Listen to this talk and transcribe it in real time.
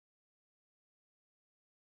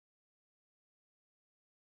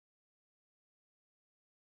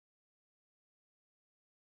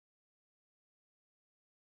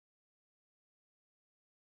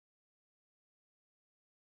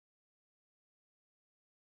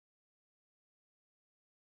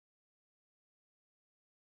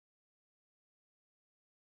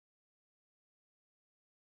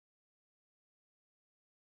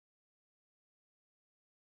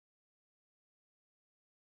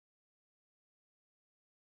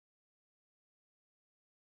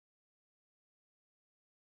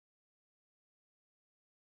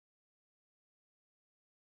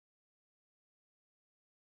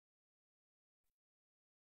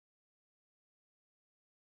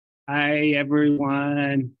Hi,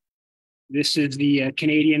 everyone. This is the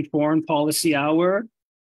Canadian Foreign Policy Hour,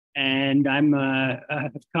 and I'm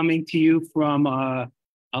coming to you from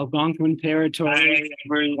Algonquin Territory. Hi,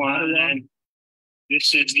 everyone. And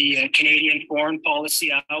this is the Canadian Foreign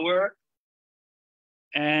Policy Hour.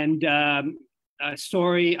 And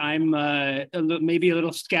sorry, I'm maybe a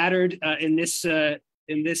little scattered in this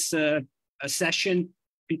session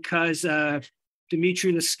because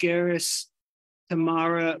Dimitri Lascaris,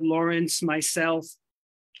 Tamara, Lawrence, myself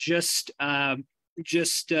just told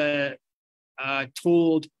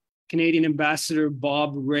Canadian Ambassador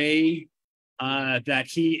Bob Rae that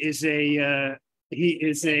he is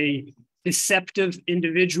a deceptive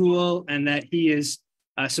individual and that he is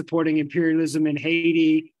supporting imperialism in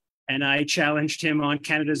Haiti. And I challenged him on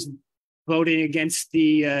Canada's voting against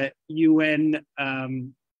the UN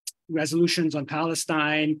resolutions on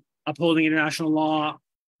Palestine, upholding international law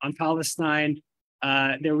on Palestine.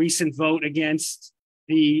 Their recent vote against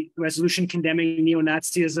the resolution condemning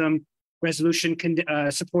neo-Nazism, resolution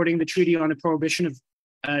supporting the Treaty on the Prohibition of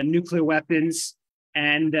Nuclear Weapons,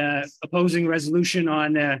 and opposing resolution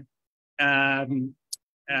on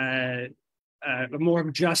a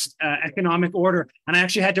more just economic order. And I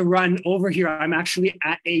actually had to run over here. I'm actually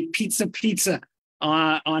at a pizza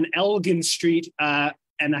on Elgin Street,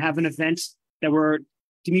 and I have an event that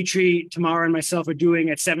Dimitri, Tamara, and myself are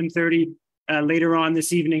doing at 7:30 later on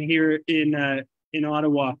this evening here in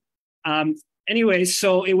Ottawa. Anyways,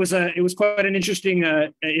 so it was quite an interesting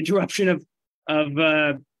interruption of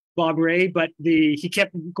Bob Rae, but he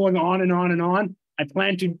kept going on and on and on. I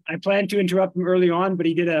planned to interrupt him early on, but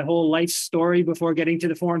he did a whole life story before getting to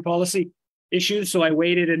the foreign policy issues. So I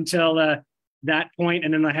waited until that point,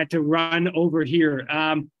 and then I had to run over here.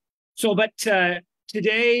 But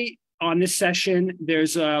today on this session,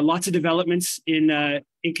 there's lots of developments in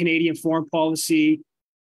Canadian foreign policy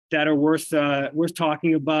that are worth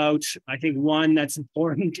talking about. I think one that's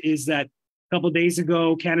important is that a couple of days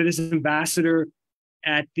ago, Canada's ambassador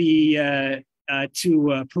at to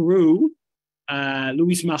Peru,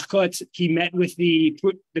 Luis Marcotte, he met with the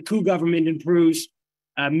coup government in Peru's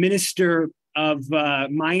Minister of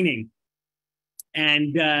Mining,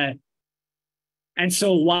 and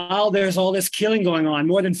so while there's all this killing going on,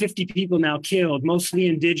 more than 50 people now killed, mostly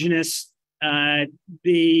indigenous,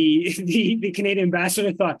 the Canadian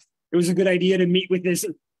ambassador thought it was a good idea to meet with this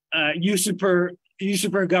usurper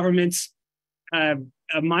government's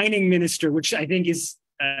mining minister, which I think is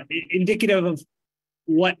indicative of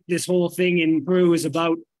what this whole thing in Peru is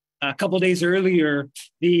about. A couple of days earlier,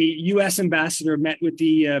 the U.S. ambassador met with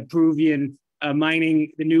the Peruvian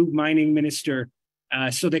the new mining minister.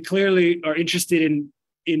 So they clearly are interested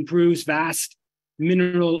in Peru's vast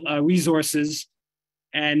mineral resources.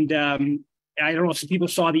 And I don't know if some people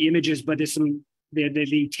saw the images, but there's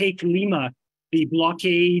the Take Lima, the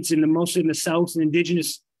blockades mostly in the south and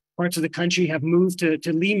indigenous parts of the country have moved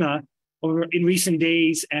to Lima in recent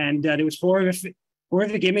days. And there was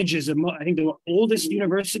horrific images of, I think, the oldest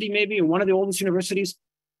university, maybe, or one of the oldest universities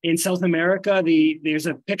in South America. There's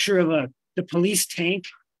a picture of the police tank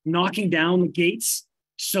knocking down the gates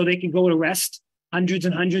so they can go arrest hundreds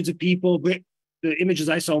and hundreds of people. The images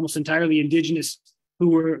I saw almost entirely indigenous who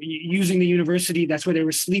were using the university. That's where they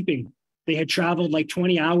were sleeping. They had traveled like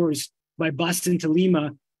 20 hours by bus into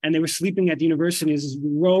Lima, and they were sleeping at the university. There's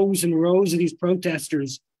rows and rows of these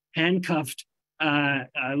protesters handcuffed,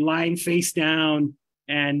 lying face down,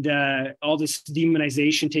 and all this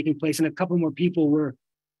demonization taking place. And a couple more people were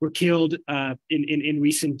killed in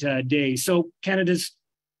recent days. So Canada's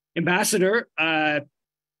ambassador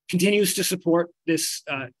continues to support this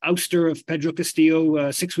ouster of Pedro Castillo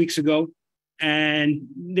 6 weeks ago. And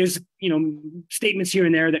there's, statements here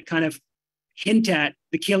and there that kind of hint at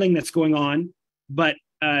the killing that's going on, but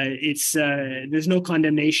there's no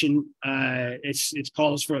condemnation. It's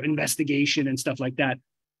calls for investigation and stuff like that.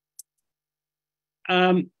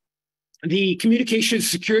 The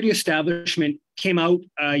Communications Security Establishment came out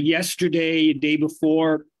yesterday, day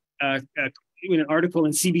before, in an article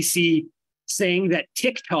in CBC saying that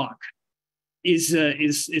TikTok is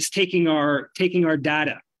taking our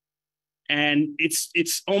data. And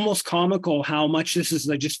it's almost comical how much this is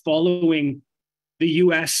like just following the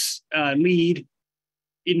U.S. lead.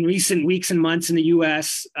 In recent weeks and months in the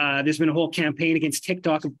U.S., there's been a whole campaign against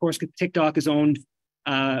TikTok. Of course, TikTok is owned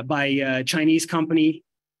by a Chinese company.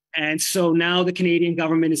 And so now the Canadian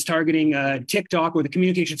government is targeting TikTok, or the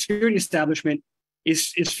Communication Security Establishment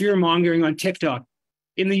is fear-mongering on TikTok.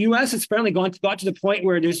 In the U.S., it's apparently got to the point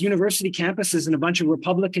where there's university campuses in a bunch of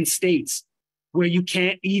Republican states where you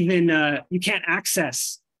can't even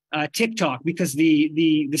access TikTok because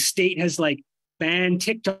the state has like ban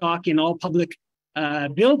TikTok in all public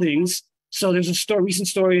buildings. So there's a recent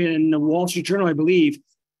story in the Wall Street Journal, I believe,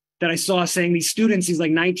 that I saw saying these students, these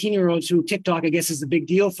like 19-year-olds who TikTok, I guess, is a big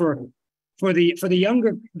deal for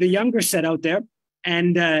the younger set out there,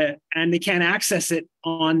 and they can't access it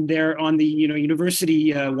on the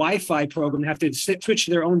university Wi-Fi program. They have to switch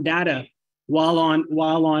their own data while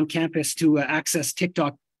on campus to access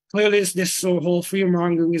TikTok. Clearly, this whole freedom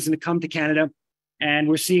mongering is going to come to Canada, and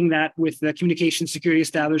we're seeing that with the communication security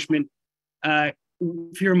establishment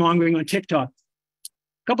fear mongering on TikTok.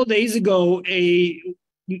 A couple of days ago, maybe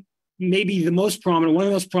one of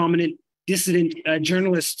the most prominent dissident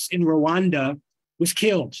journalists in Rwanda was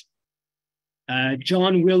killed.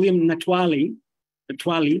 John William Natwali.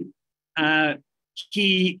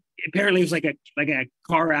 He apparently was like a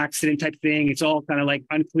car accident type thing. It's all kind of like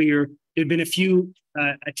unclear. There'd been a few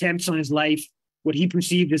attempts on his life, what he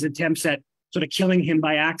perceived as attempts at sort of killing him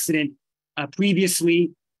by accident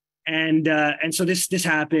previously, and so this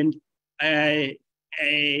happened.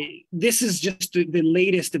 This is just the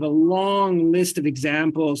latest of a long list of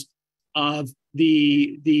examples of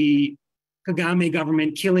the Kagame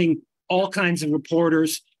government killing all kinds of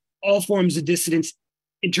reporters, all forms of dissidents,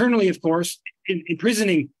 internally, of course,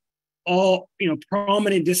 imprisoning all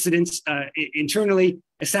prominent dissidents internally,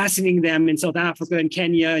 assassinating them in South Africa and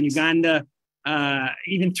Kenya and Uganda,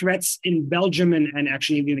 even threats in Belgium and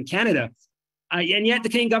actually even in Canada. And yet the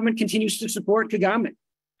Canadian government continues to support Kagame.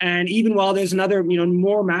 And even while there's another,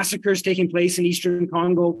 more massacres taking place in Eastern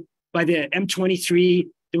Congo by the M23,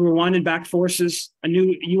 the Rwandan-backed forces, a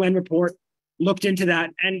new UN report looked into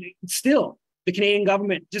that. And still, the Canadian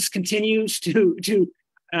government just continues to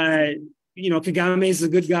Kagame is a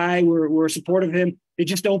good guy. We're supportive of him. They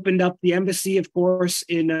just opened up the embassy, of course,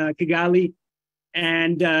 in Kigali.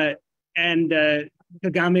 And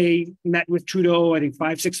Kagame met with Trudeau, I think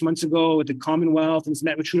 5-6 months ago at the Commonwealth, and has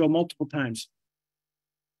met with Trudeau multiple times.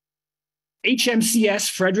 HMCS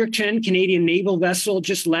Fredericton, Canadian naval vessel,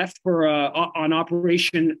 just left for on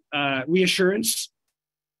Operation Reassurance.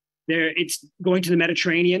 It's going to the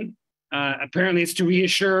Mediterranean. Apparently, it's to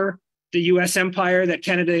reassure the U.S. empire that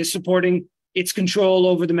Canada is supporting its control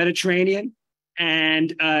over the Mediterranean.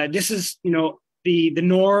 And this is, the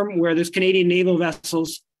norm where there's Canadian naval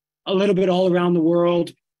vessels a little bit all around the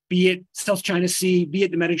world, be it South China Sea, be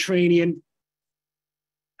it the Mediterranean,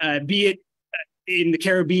 be it in the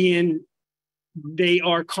Caribbean. They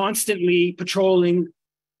are constantly patrolling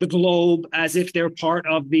the globe as if they're part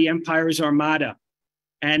of the empire's armada.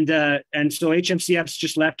 And so HMCF's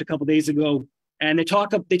just left a couple of days ago, and they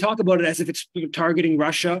talk about it as if it's targeting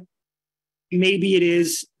Russia. Maybe it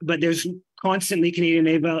is, but there's constantly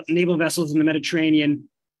Canadian naval vessels in the Mediterranean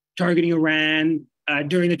targeting Iran.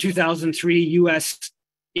 During the 2003 U.S.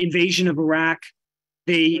 invasion of Iraq,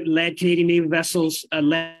 Canadian naval vessels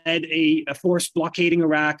led a force blockading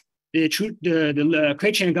Iraq. The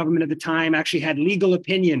Chrétien government at the time actually had legal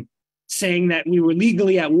opinion saying that we were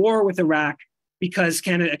legally at war with Iraq because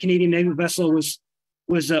a Canadian naval vessel was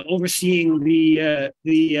overseeing the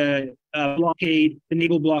blockade, the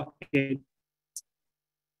naval blockade.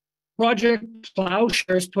 Project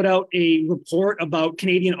Plowshares put out a report about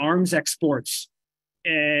Canadian arms exports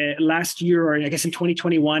last year, or I guess in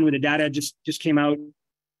 2021, where the data just came out.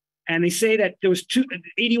 And they say that there was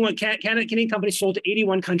 81 Canadian companies sold to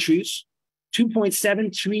 81 countries,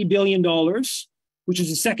 $2.73 billion, which is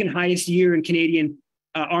the second highest year in Canadian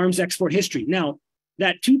arms export history. Now,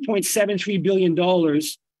 that $2.73 billion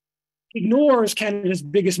ignores Canada's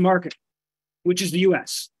biggest market, which is the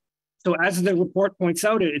US. So as the report points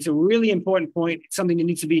out, it's a really important point. It's something that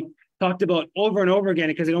needs to be talked about over and over again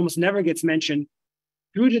because it almost never gets mentioned.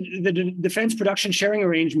 Through the Defense Production Sharing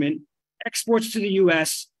Arrangement, exports to the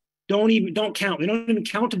US don't count. They don't even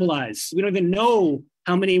countabilize. We don't even know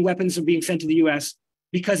how many weapons are being sent to the US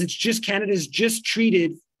because Canada's just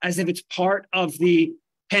treated as if it's part of the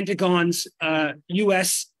Pentagon's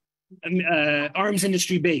US arms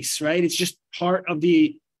industry base, right? It's just part of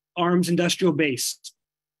the arms industrial base.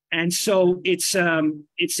 And so it's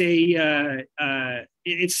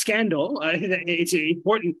scandal. It's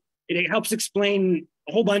important. It helps explain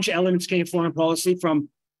a whole bunch of elements of Canadian foreign policy, from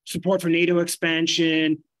support for NATO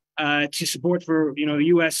expansion to support for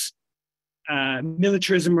U.S.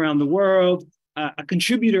 militarism around the world. A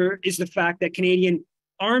contributor is the fact that Canadian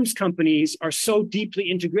arms companies are so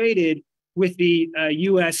deeply integrated with the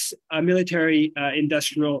U.S. military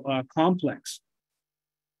industrial complex.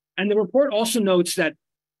 And the report also notes that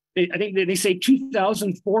I think they say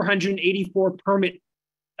 2,484 permit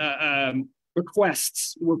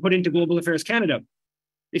requests were put into Global Affairs Canada.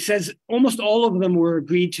 It says almost all of them were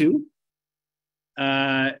agreed to.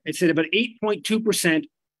 it said about 8.2%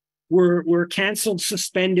 were canceled,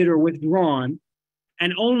 suspended, or withdrawn,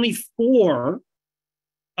 and only 4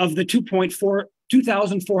 of the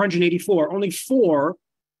 2,484, only 4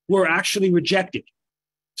 were actually rejected.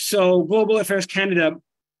 So Global Affairs Canada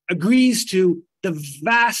agrees to the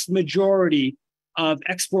vast majority of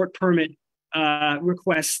export permit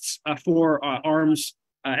requests for arms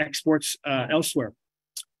exports elsewhere.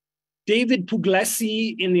 David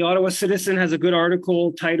Puglisi in the Ottawa Citizen has a good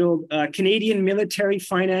article titled Canadian Military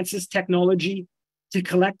Finances Technology to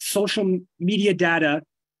Collect Social Media Data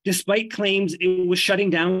Despite Claims it was shutting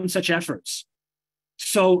down such efforts.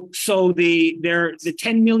 So the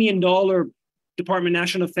 $10 million Department of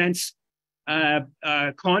National Defense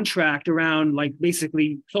contract around like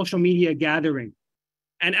basically social media gathering.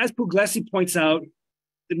 And as Puglisi points out,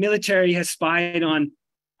 the military has spied on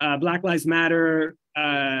Black Lives Matter,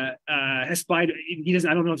 has spied, he doesn't,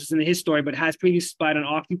 I don't know if it's in his story, but has previously spied on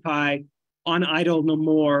Occupy, on Idle No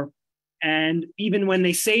More. And even when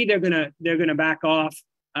they say they're gonna back off,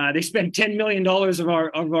 they spend $10 million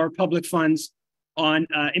of our public funds on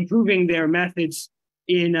improving their methods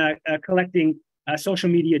in collecting social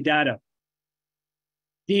media data.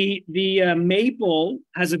 The Maple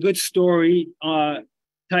has a good story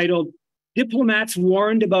titled "Diplomats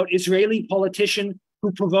Warned About Israeli Politician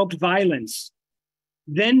Who Provoked Violence.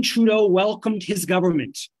 Then Trudeau Welcomed His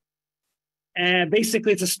Government." And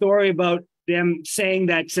basically, it's a story about them saying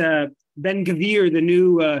that Ben Gvir, the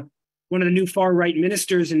new one of the new far-right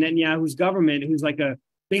ministers in Netanyahu's government, who's like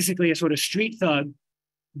basically a sort of street thug,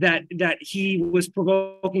 that he was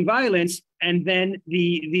provoking violence, and then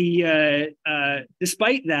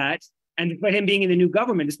despite that, and by him being in the new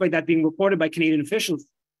government, despite that being reported by Canadian officials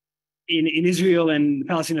in Israel and the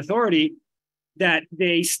Palestinian Authority, that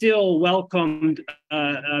they still welcomed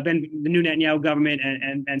the new Netanyahu government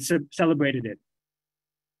and celebrated it.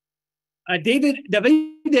 David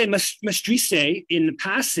Mastrise in The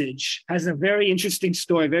Passage has a very interesting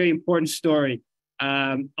story, very important story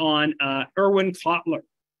on Irwin Cotler.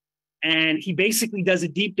 And he basically does a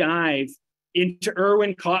deep dive into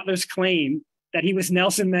Irwin Cotler's claim that he was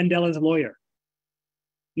Nelson Mandela's lawyer.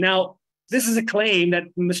 Now, this is a claim that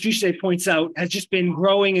Mastrise points out has just been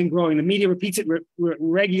growing and growing. The media repeats it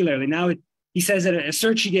regularly. Now, he says that a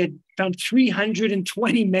search he did found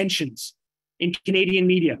 320 mentions in Canadian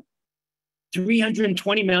media.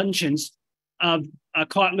 320 mentions of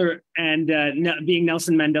Cotler and being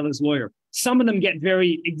Nelson Mandela's lawyer. Some of them get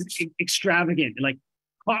very extravagant, like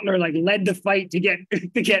Cotler led the fight to get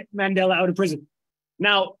Mandela out of prison.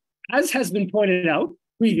 Now, as has been pointed out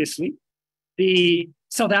previously, the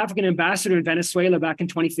South African ambassador in Venezuela back in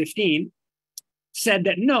 2015 said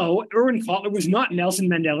that no, Irwin Cotler was not Nelson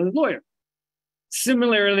Mandela's lawyer.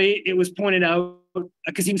 Similarly, it was pointed out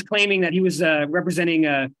because he was claiming that he was representing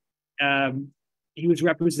the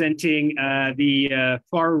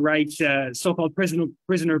far right so-called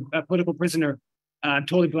political prisoner. I'm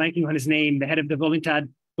totally blanking on his name. The head of the Voluntad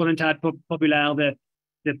Popular,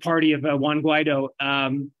 the party of Juan Guaido.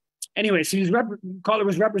 Anyway, so Cotler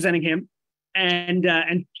was representing him, and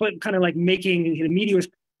kind of like making the media was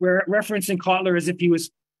referencing Cotler as if he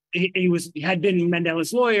had been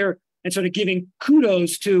Mandela's lawyer, and sort of giving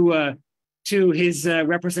kudos to his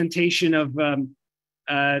representation of the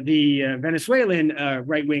Venezuelan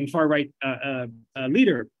right-wing, far-right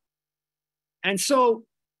leader. And so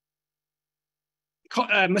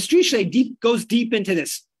Mastrise goes deep into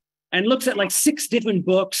this and looks at like 6 different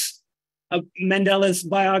books of Mandela's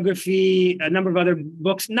biography, a number of other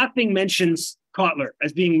books. Nothing mentions Cotler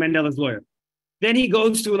as being Mandela's lawyer. Then he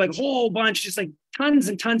goes through like a whole bunch, just like tons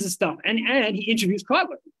and tons of stuff. And he interviews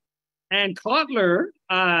Cotler. And Cotler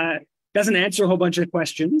doesn't answer a whole bunch of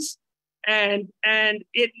questions. And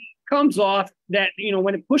it comes off that,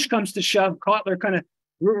 when a push comes to shove, Cotler kind of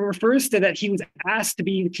refers to that he was asked to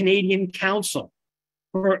be the Canadian counsel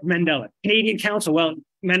for Mandela. Canadian counsel. Well,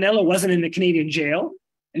 Mandela wasn't in the Canadian jail,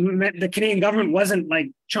 and the Canadian government wasn't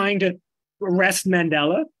like trying to arrest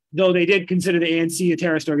Mandela, though they did consider the ANC a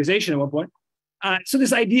terrorist organization at one point. So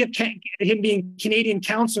this idea of him being Canadian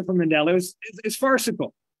counsel for Mandela is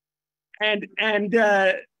farcical. And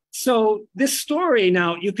so this story,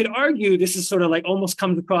 now you could argue this is sort of like almost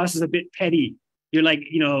comes across as a bit petty. You're like,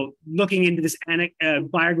 looking into this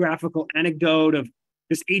biographical anecdote of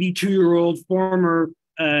this 82-year-old former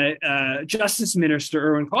Justice Minister,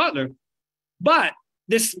 Irwin Cotler. But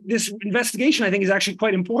this investigation, I think, is actually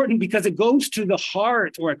quite important because it goes to the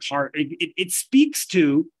heart, it speaks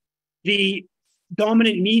to the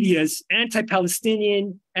dominant media's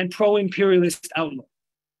anti-Palestinian and pro-imperialist outlook.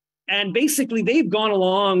 And basically, they've gone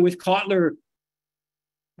along with Cotler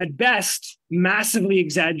at best, massively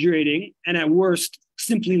exaggerating, and at worst,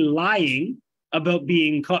 simply lying about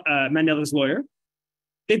being Mandela's lawyer.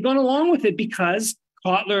 They've gone along with it because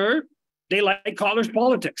Cotler, they like Cotler's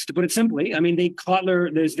politics, to put it simply. I mean,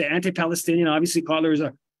 Cotler, there's the anti-Palestinian. Obviously, Cotler is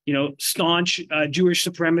a staunch Jewish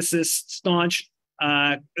supremacist, staunch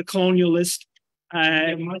colonialist.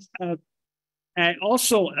 And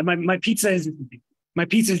also, my pizza has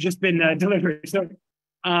just been delivered. So,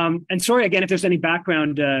 and sorry again if there's any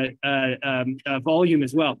background volume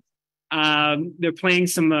as well. They're playing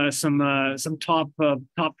some top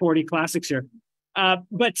 40 classics here.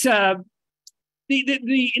 But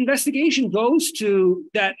the investigation goes to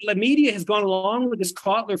that the media has gone along with this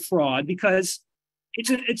Cotler fraud because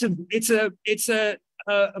it's a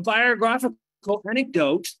biographical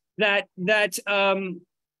anecdote that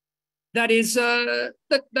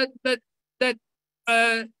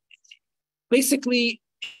basically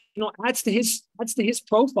adds to his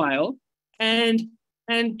profile, and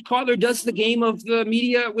Cotler does the game of the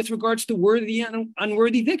media with regards to worthy and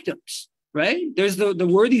unworthy victims. Right? There's the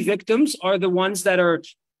worthy victims are the ones that are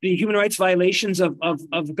the human rights violations of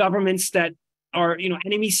governments that are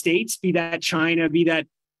enemy states, be that China, be that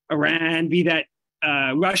Iran, be that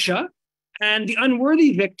Russia, and the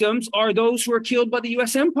unworthy victims are those who are killed by the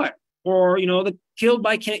U.S. empire, or killed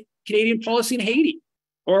by Canadian policy in Haiti,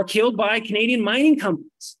 or killed by Canadian mining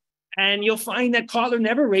companies. And you'll find that Cotler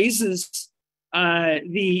never raises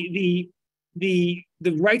the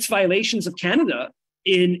rights violations of Canada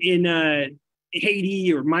in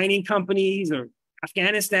Haiti or mining companies or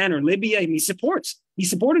Afghanistan or Libya. And he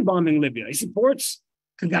supported bombing Libya. He supports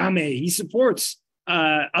Kagame. He supports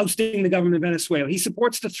ousting the government of Venezuela. He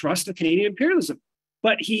supports the thrust of Canadian imperialism.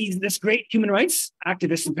 But he's this great human rights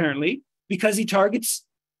activist, apparently, because he targets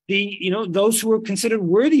those who are considered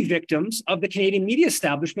worthy victims of the Canadian media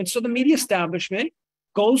establishment. So the media establishment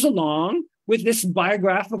goes along with this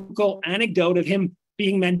biographical anecdote of him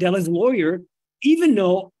being Mandela's lawyer, even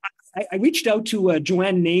though I reached out to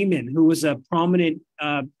Joanne Neyman, who was a prominent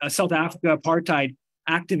South Africa apartheid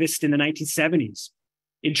activist in the 1970s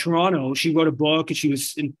in Toronto. She wrote a book, and she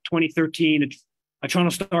was in 2013, a Toronto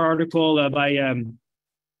Star article by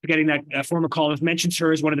forgetting that former columnist mentions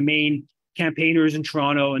her as one of the main campaigners in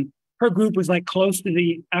Toronto. And her group was like close to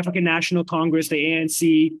the African National Congress, the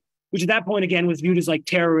ANC, which at that point, again, was viewed as like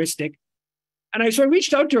terroristic. And I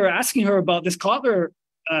reached out to her asking her about this Cotler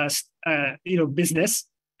business.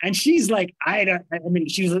 And she's like,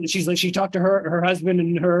 she talked to her husband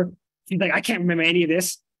and she's like, I can't remember any of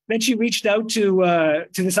this. Then she reached out to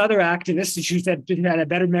this other activist, and she said she had a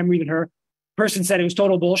better memory than her. Person said it was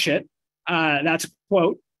total bullshit. That's a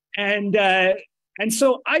quote. And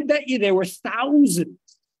so I bet you there were thousands.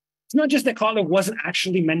 It's not just that Cotler wasn't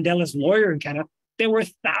actually Mandela's lawyer in Canada. There were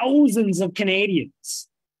thousands of Canadians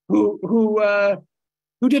who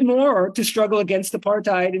did more to struggle against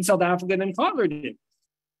apartheid in South Africa than Cotler did.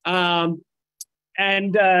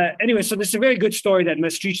 Anyway, so this is a very good story that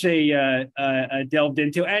Maastricht delved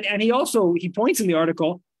into. And he points in the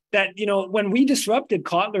article that, when we disrupted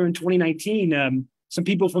Cotler in 2019, some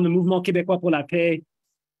people from the Mouvement Québécois pour la Paix,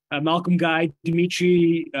 Malcolm Guy,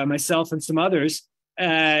 Dimitri, myself, and some others,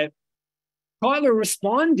 Cotler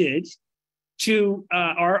responded to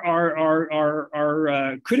our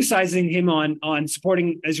criticizing him on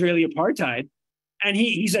supporting Israeli apartheid. And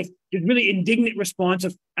he's a really indignant response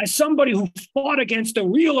of, as somebody who fought against the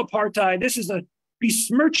real apartheid, this is a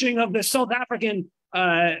besmirching of the South African,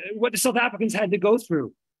 what the South Africans had to go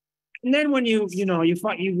through. And then when you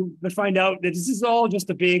find out that this is all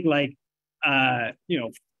just a big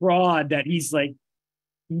fraud that he's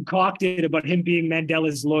concocted about him being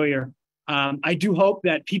Mandela's lawyer. I do hope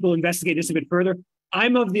that people investigate this a bit further.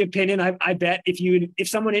 I'm of the opinion, I bet if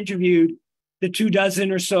someone interviewed the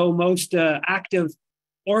 24 or so most active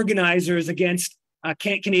organizers against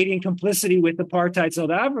Canadian complicity with apartheid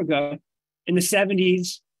South Africa in the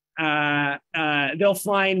 70s, they'll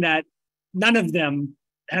find that none of them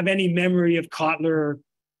have any memory of Cotler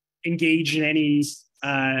engaged in any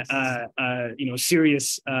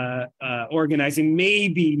serious organizing.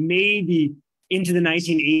 Maybe into the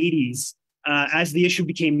 1980s as the issue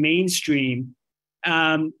became mainstream.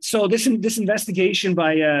 So this investigation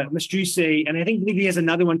by Maastricht, and I think maybe he has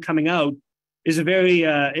another one coming out, is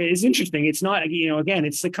is interesting. It's not, again,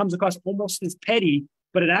 it comes across almost as petty,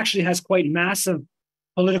 but it actually has quite massive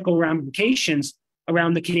political ramifications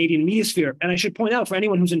around the Canadian media sphere. And I should point out, for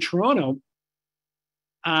anyone who's in Toronto,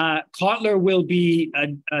 Cotler will be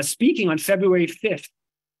speaking on February 5th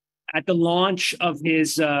at the launch of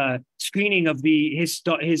his screening of his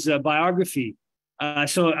biography.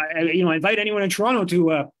 So I invite anyone in Toronto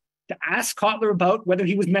to to ask Cotler about whether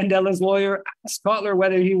he was Mandela's lawyer, ask Cotler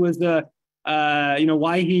whether he was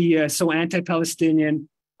why he so anti-Palestinian,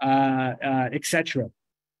 etc.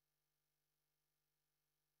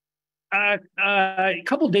 A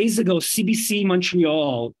couple of days ago, CBC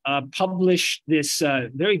Montreal published this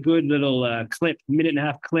very good little clip, minute and a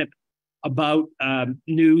half clip about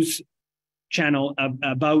news channel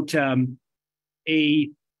about a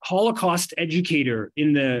Holocaust educator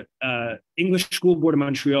in the English School Board of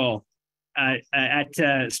Montreal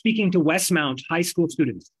at speaking to Westmount high school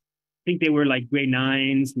students. I think they were like grade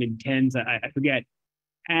 9s, mid 10s, I forget.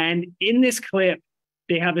 And in this clip,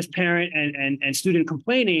 they have this parent and student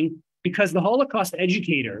complaining because the Holocaust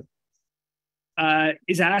educator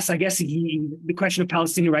is asked, I guess the question of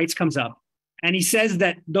Palestinian rights comes up. And he says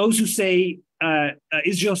that those who say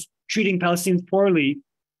Israel's treating Palestinians poorly,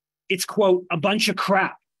 it's, quote, a bunch of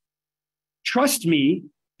crap. Trust me,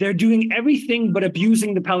 they're doing everything but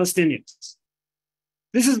abusing the Palestinians.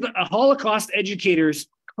 This is a Holocaust educator's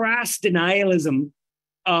crass denialism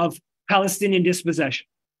of Palestinian dispossession,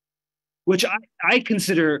 which I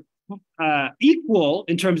consider equal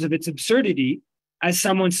in terms of its absurdity as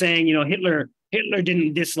someone saying, Hitler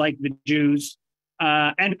didn't dislike the Jews,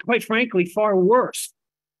 and quite frankly, far worse,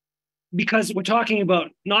 because we're talking about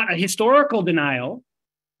not a historical denial,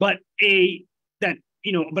 but a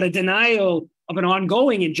denial of an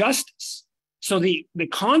ongoing injustice. So the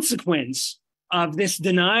consequence of this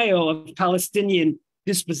denial of Palestinian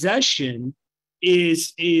dispossession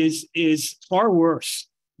is far worse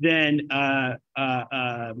than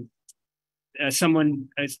someone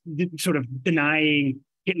sort of denying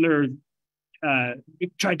Hitler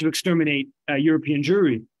tried to exterminate European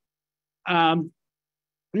Jewry.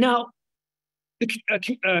 Now, the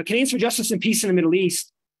Canadians for Justice and Peace in the Middle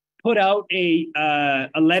East put out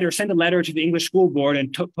sent a letter to the English School Board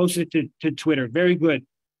and posted it to Twitter. Very good.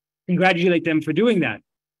 Congratulate them for doing that.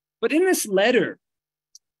 But in this letter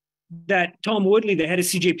that Tom Woodley, the head of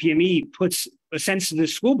CJPME, sends to the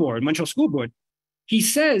school board, Montreal School Board, he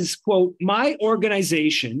says, quote, "My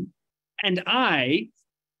organization and I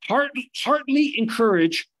heartily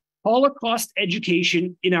encourage Holocaust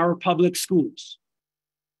education in our public schools."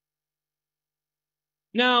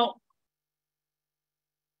 Now,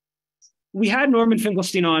 we had Norman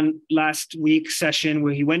Finkelstein on last week's session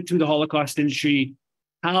where he went through the Holocaust industry,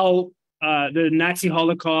 how the Nazi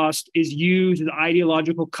Holocaust is used as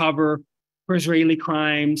ideological cover for Israeli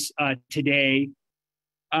crimes today.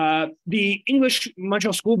 The English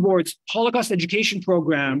Montreal School Board's Holocaust education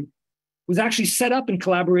program was actually set up in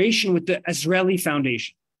collaboration with the Israeli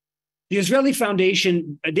Foundation. The Israeli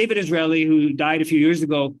Foundation, David Israeli, who died a few years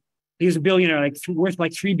ago, he was a billionaire, worth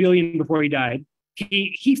like $3 billion before he died.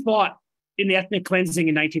 He fought in the ethnic cleansing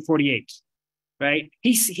in 1948, right?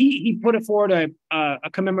 He put forward a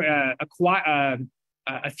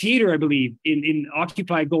theater, I believe, in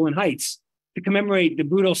occupied Golan Heights to commemorate the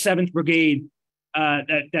brutal 7th Brigade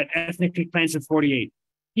that ethnically cleansed in 48.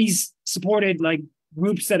 He's supported like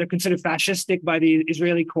groups that are considered fascistic by the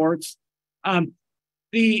Israeli courts.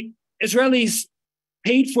 The Israelis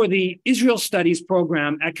paid for the Israel Studies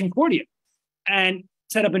program at Concordia and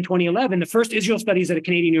set up in 2011, the first Israel Studies at a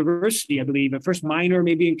Canadian university, I believe, the first minor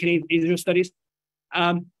maybe in Canadian Israel Studies.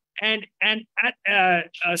 And at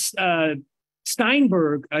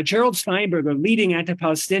Steinberg, Gerald Steinberg, a leading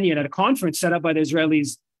anti-Palestinian at a conference set up by the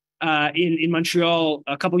Israelis in Montreal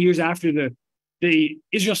a couple years after the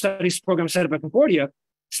Israel Studies program set up at Concordia,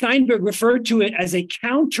 Steinberg referred to it as a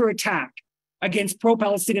counterattack against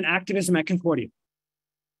pro-Palestinian activism at Concordia.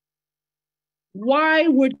 Why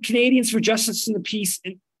would Canadians for Justice and Peace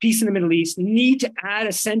in the Middle East need to add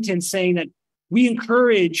a sentence saying that we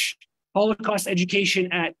encourage Holocaust education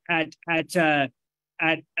at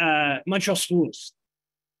Montreal schools?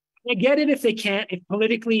 I get it if they can't, if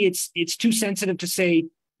politically it's too sensitive to say,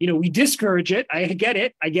 we discourage it. I get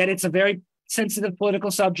it. It's a very sensitive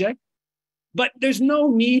political subject, but there's no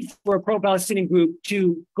need for a pro-Palestinian group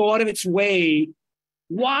to go out of its way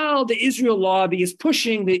while the Israel lobby is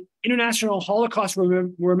pushing the International Holocaust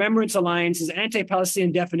Remembrance Alliance's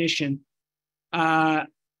anti-Palestinian definition of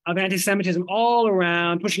anti-Semitism all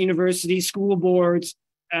around, pushing universities, school boards,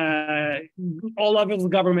 all levels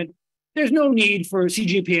of government. There's no need for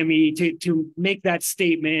CJPME to make that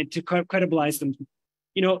statement, to credibilize them.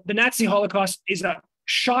 The Nazi Holocaust is a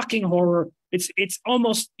shocking horror. It's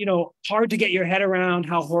almost, hard to get your head around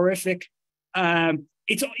how horrific.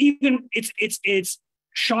 It's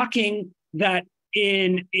shocking that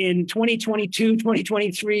in 2022,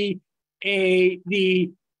 2023,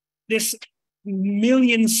 this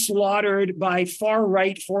millions slaughtered by far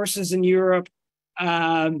right forces in Europe.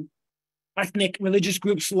 I ethnic religious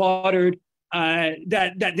groups slaughtered,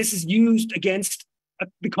 that this is used against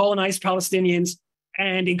the colonized Palestinians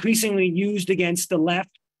and increasingly used against the left.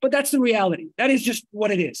 But that's the reality. That is just what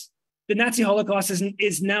it is. The Nazi Holocaust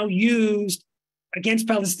is now used against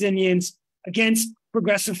Palestinians, against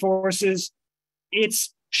progressive forces.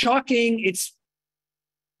 It's shocking. It's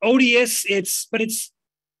odious. But it's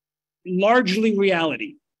largely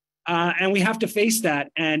reality, and we have to face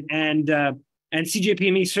that. And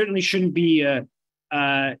CJPME certainly shouldn't be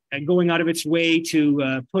going out of its way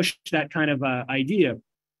to push that kind of idea.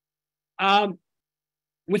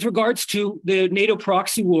 With regards to the NATO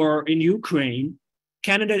proxy war in Ukraine,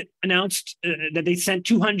 Canada announced that they sent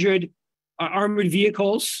 200 armored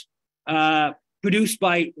vehicles produced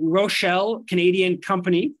by Rochelle, Canadian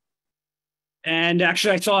company. And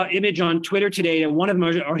actually, I saw an image on Twitter today that one of them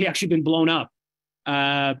has already actually been blown up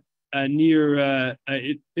near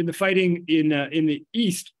in the fighting in the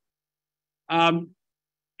east. One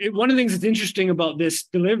of the things that's interesting about this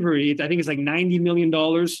delivery, I think it's like $90 million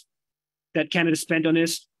that Canada spent on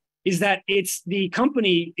this, is that the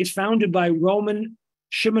company is founded by Roman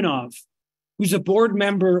Shimonov, who's a board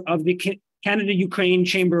member of the Canada-Ukraine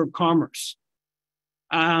Chamber of Commerce.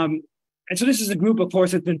 And so this is a group, of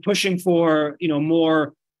course, that's been pushing for,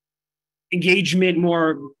 more engagement,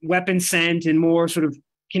 more weapons sent, and more sort of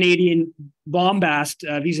Canadian bombast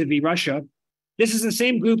vis-a-vis Russia. This is the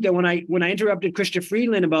same group that when I interrupted Chrystia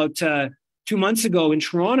Freeland about 2 months ago in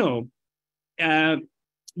Toronto,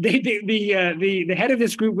 the head of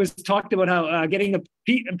this group was talked about how getting a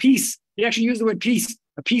peace. He actually used the word peace,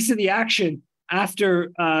 a piece of the action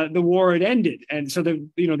after the war had ended, and so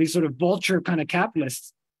these sort of vulture kind of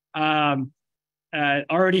capitalists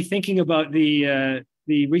already thinking about the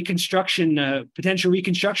reconstruction potential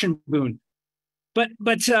reconstruction boon.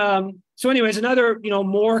 But so anyways, another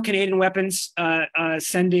more Canadian weapons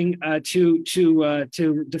sending to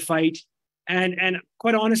fight, and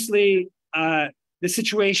quite honestly, the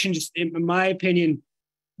situation, just in my opinion,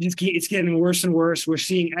 it's getting worse and worse. We're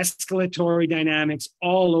seeing escalatory dynamics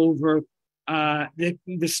all over.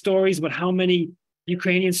 The stories about how many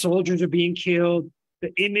Ukrainian soldiers are being killed,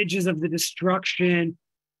 the images of the destruction,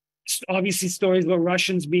 obviously stories about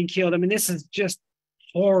Russians being killed. I mean, this is just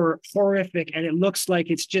horrific, and it looks like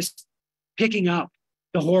it's just picking up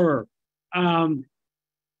the horror. And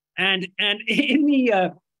in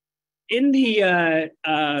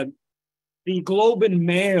the Globe and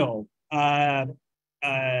Mail 3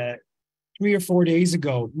 or 4 days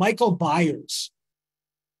ago, Michael Byers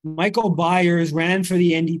ran for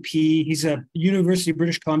the NDP. He's a University of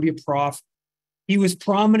British Columbia prof. He was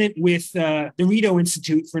prominent with the Rideau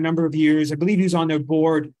Institute for a number of years. I believe he was on their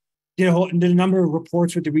board, did a number of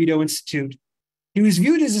reports with the Rideau Institute. He was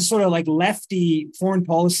viewed as a sort of like lefty foreign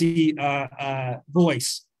policy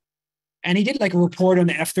voice. And he did like a report on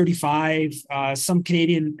the F-35, some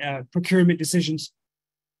Canadian procurement decisions.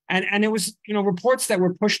 And it was, reports that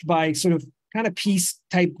were pushed by sort of kind of peace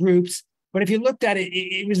type groups. But if you looked at it,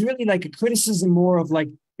 it was really like a criticism more of like,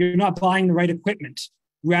 you're not buying the right equipment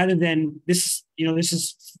rather than this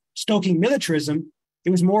is stoking militarism.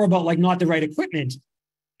 It was more about like not the right equipment.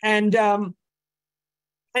 And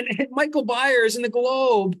Michael Byers in the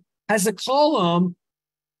Globe has a column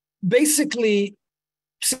basically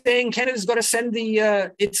saying Canada's got to send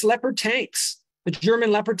its Leopard tanks, the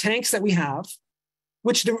German Leopard tanks that we have,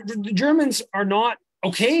 which the Germans are not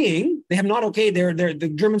okaying. They have not okayed. The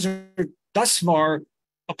Germans are thus far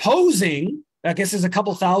opposing. I guess there's a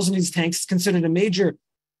couple thousand of these tanks. It's considered a major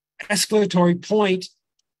escalatory point.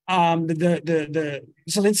 The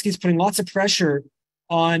Zelensky's putting lots of pressure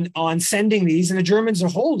on sending these, and the Germans are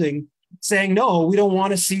holding, saying, no, we don't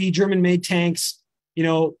want to see German-made tanks,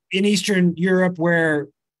 in Eastern Europe, where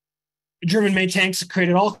German-made tanks have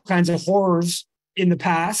created all kinds of horrors in the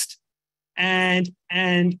past. And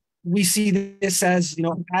we see this as,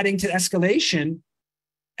 adding to escalation.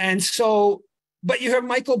 And so, but you have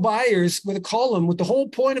Michael Byers with a column, with the whole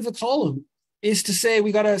point of the column is to say,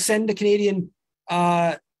 we got to send the Canadian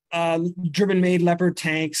German-made Leopard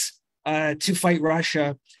tanks to fight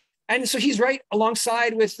Russia. And so he's right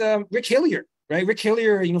alongside with Rick Hillier, right? Rick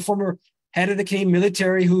Hillier, former head of the Canadian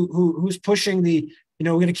military who's pushing the,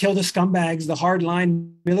 we're going to kill the scumbags, the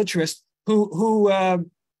hardline militarist who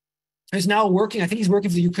is now working, I think he's working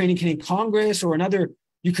for the Ukrainian Canadian Congress or another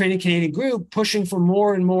Ukrainian Canadian group pushing for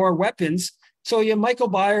more and more weapons. So you have Michael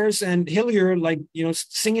Byers and Hillier,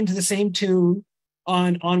 singing to the same tune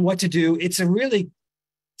on what to do. It's a really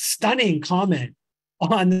stunning comment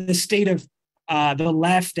on the state of the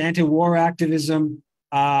left, anti-war activism,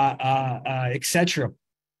 etc.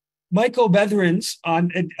 Michael Betherens,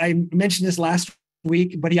 I mentioned this last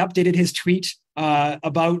week, but he updated his tweet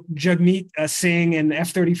about Jagmeet Singh and the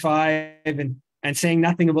F-35 and saying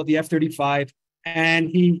nothing about the F-35. And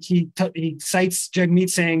he cites Jagmeet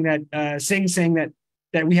saying that Singh saying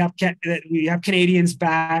that we have Canadians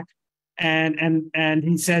back, and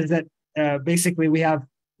he says that basically we have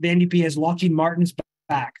the NDP has Lockheed Martin's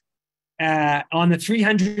back on the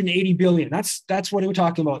 $380 billion. That's what we're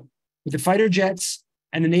talking about with the fighter jets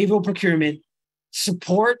and the naval procurement.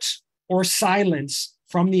 Support or silence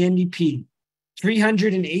from the NDP.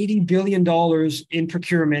 $380 billion in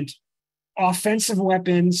procurement, offensive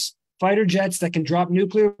weapons, fighter jets that can drop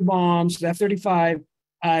nuclear bombs, the F-35,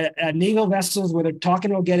 naval vessels where they're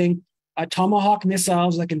talking about getting Tomahawk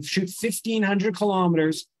missiles that can shoot 1,500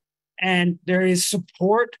 kilometers. And there is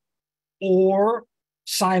support or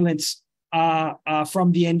silence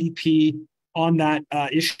from the NDP on that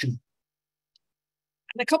issue.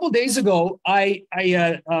 And a couple of days ago,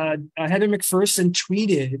 Heather McPherson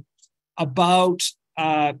tweeted about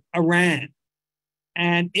Iran.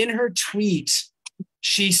 And in her tweet,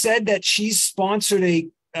 she said that she sponsored a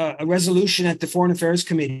resolution at the Foreign Affairs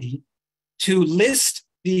Committee to list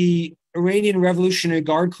the Iranian Revolutionary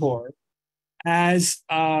Guard Corps as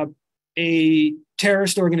a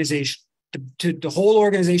terrorist organization. The whole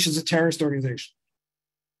organization is a terrorist organization.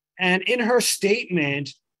 And in her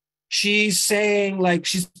statement, she's saying, like,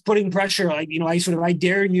 she's putting pressure, like, I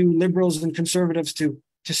dare you liberals and conservatives to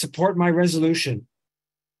support my resolution.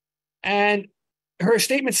 And her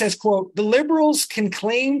statement says, quote, the liberals can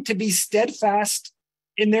claim to be steadfast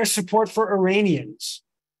in their support for Iranians,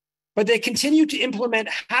 but they continue to implement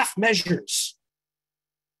half measures.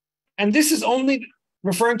 And this is only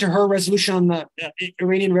referring to her resolution on the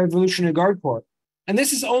Iranian Revolutionary Guard Corps. And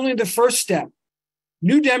this is only the first step.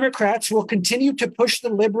 New Democrats will continue to push the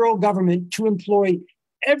liberal government to employ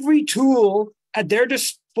every tool at their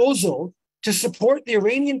disposal to support the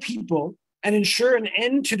Iranian people and ensure an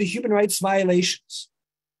end to the human rights violations.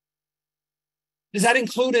 Does that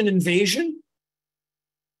include an invasion?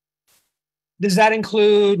 Does that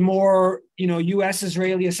include more,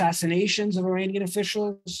 U.S.-Israeli assassinations of Iranian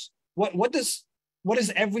officials? What is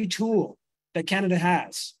every tool that Canada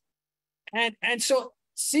has? And so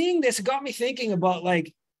seeing this, it got me thinking about,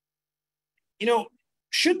 like,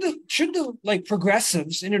 should the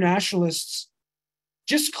progressives, internationalists,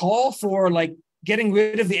 just call for, like, getting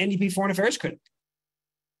rid of the NDP foreign affairs critic?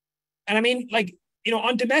 And I mean,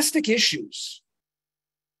 on domestic issues,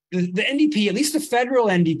 the NDP, at least the federal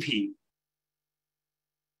NDP,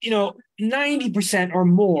 90% or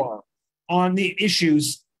more on the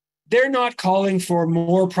issues, they're not calling for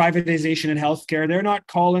more privatization in healthcare. They're not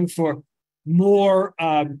calling for more,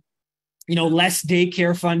 less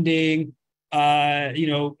daycare funding,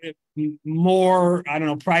 more,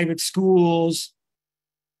 private schools,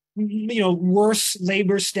 worse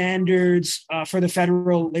labor standards for the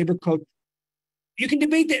federal labor code. You can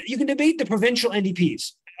debate that. You can debate the provincial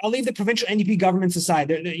NDPs. I'll leave the provincial NDP governments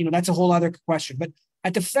aside. That's a whole other question. But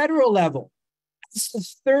at the federal level, it's the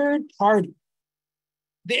third party.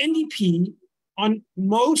 The NDP, on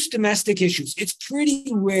most domestic issues, it's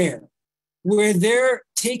pretty rare where they're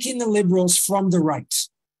taking the Liberals from the right.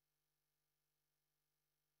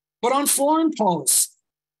 But on foreign policy,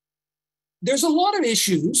 there's a lot of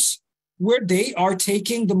issues where they are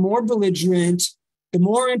taking the more belligerent, the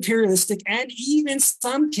more imperialistic, and even in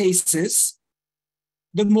some cases,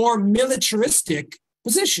 the more militaristic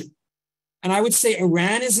position. And I would say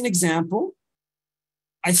Iran is an example.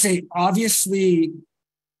 I say, obviously,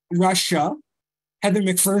 Russia. Heather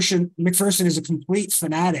McPherson is a complete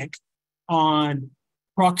fanatic on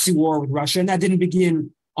proxy war with Russia. And that didn't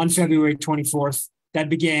begin on February 24th. That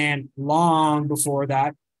began long before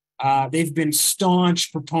that. They've been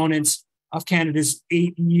staunch proponents of Canada's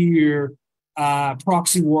 8-year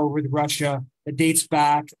proxy war with Russia that dates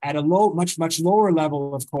back at a much lower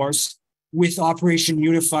level, of course, with Operation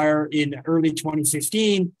Unifier in early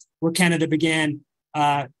 2015, where Canada began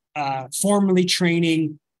formally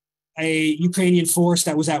training a Ukrainian force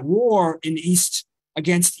that was at war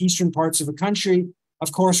against eastern parts of the country.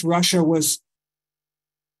 Of course, Russia was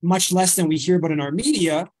much less than we hear about in our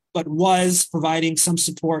media, but was providing some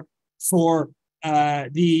support for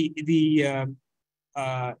the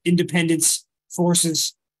independence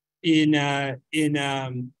forces in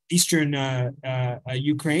eastern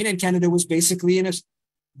Ukraine, and Canada was basically in a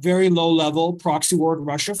very low-level proxy war with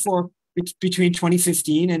Russia for between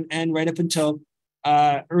 2015 and right up until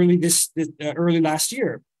early last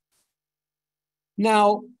year.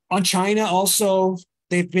 Now, on China also,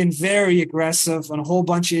 they've been very aggressive on a whole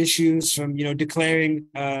bunch of issues, from declaring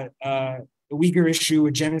the Uyghur issue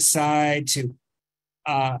a genocide to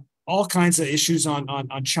all kinds of issues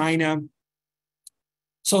on China.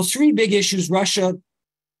 So three big issues: Russia,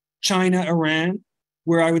 China, Iran,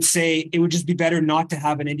 where I would say it would just be better not to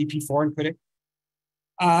have an NDP foreign critic.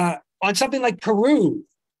 On something like Peru,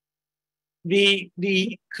 the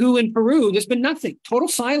coup in Peru, there's been nothing, total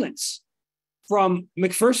silence from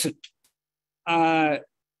McPherson.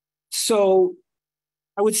 So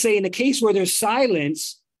I would say in a case where there's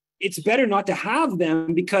silence, it's better not to have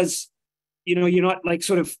them because, you're not like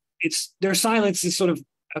sort of, their silence is sort of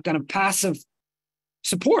a kind of passive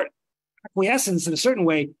support, acquiescence in a certain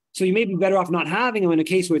way. So you may be better off not having them in a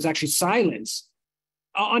case where it's actually silence.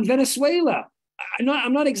 On Venezuela,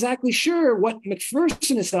 I'm not exactly sure what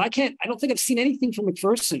McPherson has said. I don't think I've seen anything from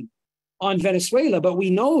McPherson on Venezuela, but we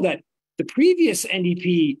know that the previous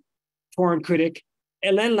NDP foreign critic,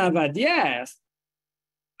 Hélène Lavadière,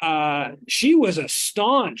 she was a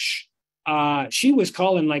staunch. She was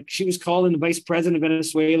calling the vice president of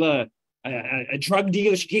Venezuela a drug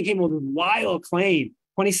dealer. She came up with a wild claim.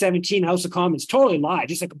 2017 House of Commons, totally lie,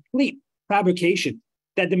 just a complete fabrication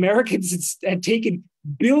that the Americans had taken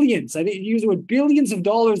billions. I think you used the word billions of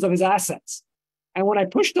dollars of his assets. And when I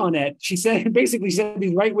pushed on it, she said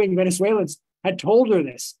these right-wing Venezuelans had told her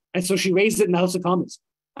this, and so she raised it in the House of Commons.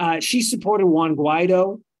 She supported Juan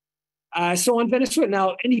Guaido. So on Venezuela,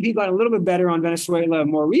 now NDP got a little bit better on Venezuela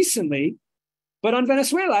more recently, but on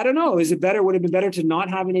Venezuela, I don't know. Would it have been better to not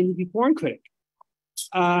have an NDP foreign critic?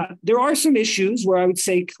 There are some issues where I would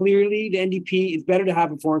say clearly the NDP is better to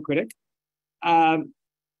have a foreign critic.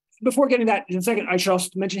 Before getting that in a second, I should also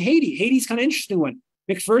mention Haiti. Haiti's kind of interesting one.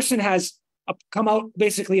 McPherson has come out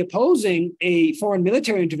basically opposing a foreign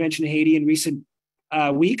military intervention in Haiti in recent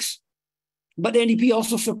weeks, but the NDP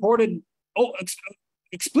also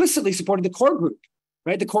explicitly supported the core group,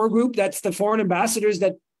 right? The core group, that's the foreign ambassadors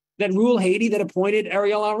that rule Haiti, that appointed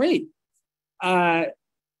Ariel Henry.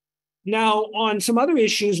 Now, on some other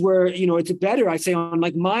issues where, it's better, I say on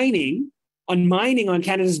like mining on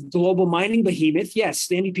Canada's global mining behemoth, yes,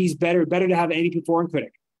 the NDP is better to have an NDP foreign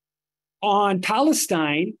critic. On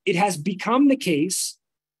Palestine, it has become the case,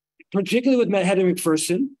 particularly with Heather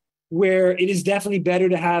McPherson, where it is definitely better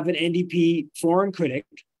to have an NDP foreign critic,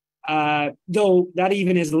 though that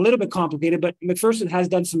even is a little bit complicated, but McPherson has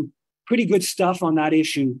done some pretty good stuff on that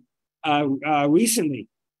issue recently.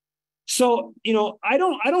 So, I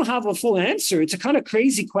don't have a full answer. It's a kind of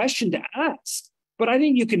crazy question to ask, but I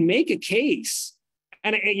think you can make a case.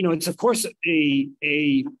 And, it's, of course,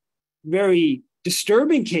 a very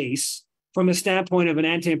disturbing case from a standpoint of an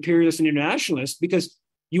anti-imperialist and internationalist, because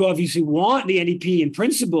you obviously want the NDP in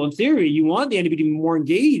principle, in theory, you want the NDP to be more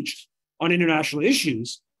engaged on international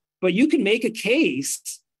issues, but you can make a case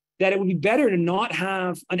that it would be better to not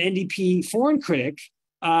have an NDP foreign critic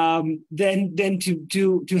than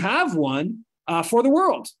to have one for the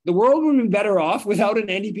world. The world would be better off without an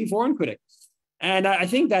NDP foreign critic. And I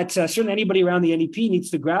think that certainly anybody around the NDP needs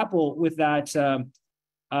to grapple with that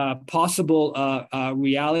possible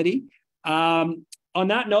reality. On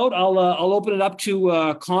that note, I'll open it up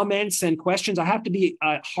to comments and questions. I have to be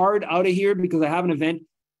hard out of here because I have an event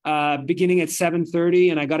beginning at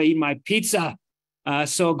 7:30 and I got to eat my pizza.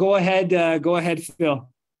 So go ahead, Phil.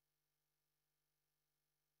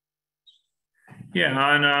 Yeah,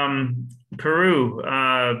 on Peru,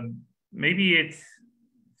 maybe it's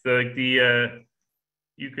like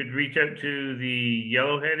you could reach out to the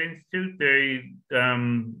Yellowhead Institute.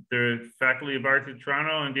 They're faculty of arts at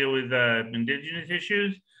Toronto and deal with Indigenous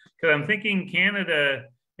issues. Because I'm thinking Canada,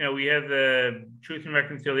 we have the Truth and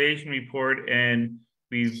Reconciliation report, and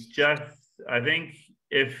we've just, I think,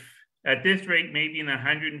 if at this rate, maybe in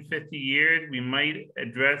 150 years, we might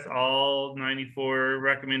address all 94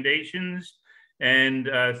 recommendations. And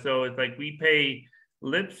so it's like we pay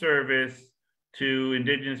lip service to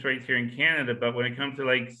Indigenous rights here in Canada, but when it comes to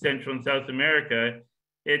like Central and South America,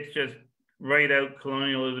 it's just right out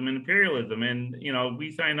colonialism and imperialism. And,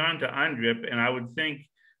 we signed on to UNDRIP, and I would think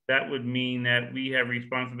that would mean that we have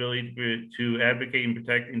responsibility to advocate and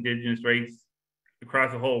protect Indigenous rights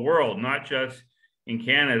across the whole world, not just in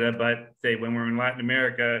Canada, but say when we're in Latin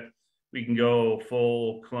America, we can go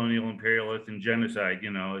full colonial imperialist and genocide.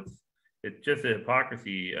 It's just a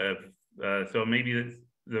hypocrisy of, so maybe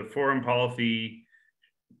the foreign policy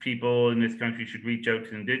people in this country should reach out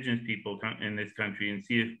to Indigenous people in this country and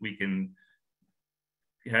see if we can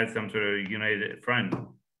have some sort of united front.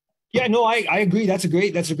 Yeah, no, I agree. That's a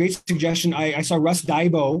great suggestion. I saw Russ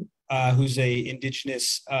Daibo, who's a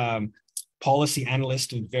Indigenous policy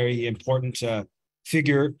analyst, a very important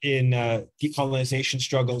figure in decolonization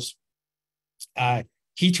struggles.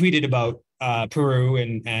 He tweeted about Peru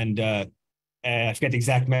and I forget the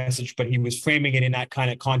exact message, but he was framing it in that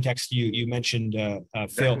kind of context you mentioned,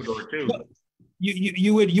 Phil. Ecuador too.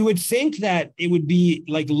 You would think that it would be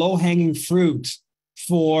like low hanging fruit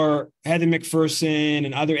for Heather McPherson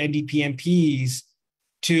and other NDP MPs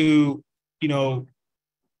to,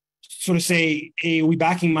 sort of say, hey, are we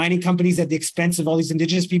backing mining companies at the expense of all these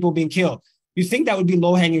indigenous people being killed? You think that would be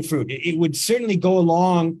low hanging fruit. It would certainly go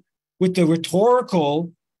along with the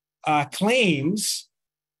rhetorical claims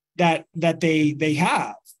that they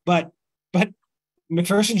have, but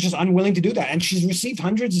McPherson's just unwilling to do that, and she's received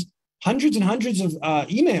hundreds and hundreds of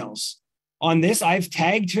emails on this. I've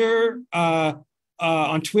tagged her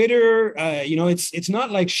on Twitter. It's not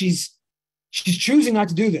like she's choosing not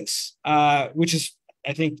to do this, which is,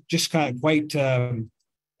 I think, just kind of quite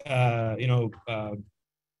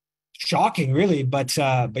shocking, really. But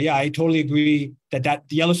yeah, I totally agree that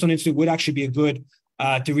the Yellowstone Institute would actually be a good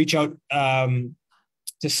to reach out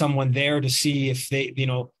to someone there to see if they,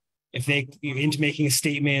 into making a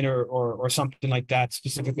statement or something like that,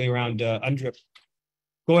 specifically around UNDRIP.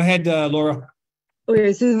 Go ahead, Laura.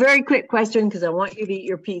 Okay, so a very quick question, because I want you to eat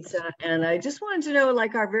your pizza. And I just wanted to know,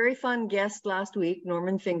 like our very fun guest last week,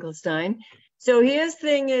 Norman Finkelstein. So his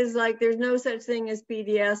thing is like, there's no such thing as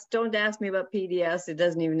PDS. Don't ask me about PDS. It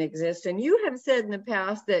doesn't even exist. And you have said in the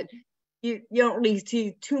past that you don't really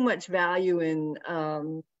see too much value in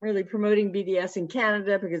really promoting BDS in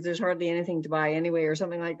Canada because there's hardly anything to buy anyway or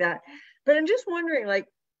something like that. But I'm just wondering, like,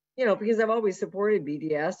 because I've always supported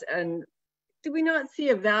BDS, and do we not see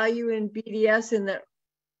a value in BDS in that,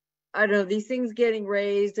 I don't know, these things getting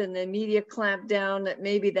raised and the media clamp down, that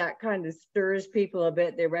maybe that kind of stirs people a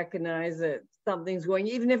bit. They recognize that something's going,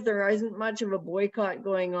 even if there isn't much of a boycott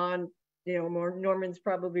going on, Norman's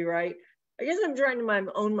probably right. I guess I'm trying to my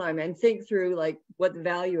own mind and think through like what the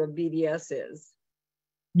value of BDS is.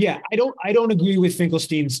 Yeah, I don't agree with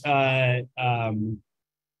Finkelstein's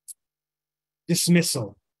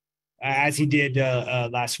dismissal as he did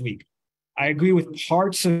last week. I agree with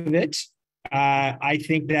parts of it. I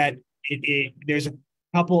think that there's a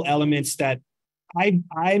couple elements that I'm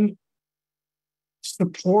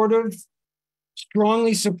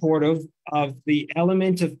strongly supportive of the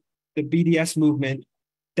element of the BDS movement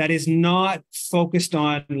that is not focused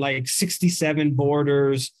on like 67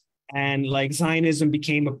 borders and like Zionism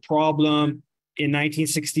became a problem in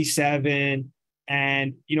 1967.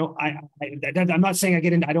 And, I'm not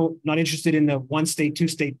saying not interested in the one state, two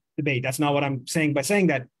state debate. That's not what I'm saying by saying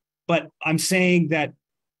that. But I'm saying that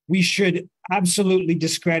we should absolutely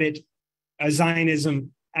discredit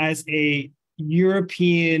Zionism as a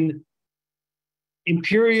European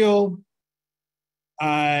imperial,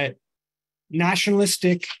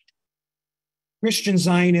 nationalistic, Christian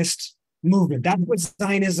Zionist movement. That's what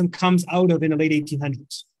Zionism comes out of in the late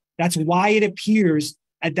 1800s. That's why it appears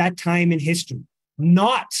at that time in history,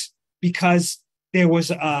 not because there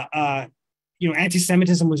was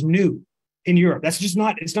anti-Semitism was new in Europe. That's just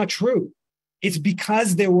not, it's not true. It's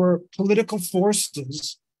because there were political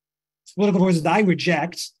forces that I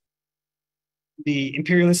reject, the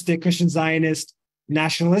imperialistic, Christian Zionist,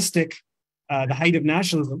 nationalistic, the height of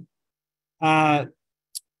nationalism, that's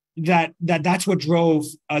what drove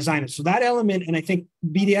Zionism. So that element, and I think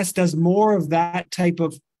BDS does more of that type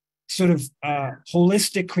of sort of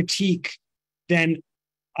holistic critique than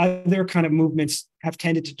other kind of movements have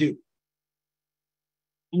tended to do.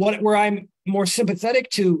 Where I'm more sympathetic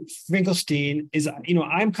to Finkelstein is,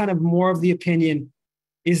 I'm kind of more of the opinion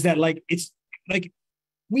is that like, it's like,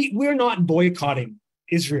 we're not boycotting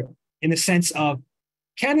Israel in the sense of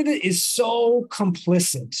Canada is so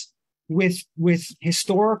complicit with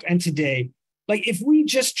historic and today. Like if we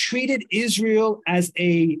just treated Israel as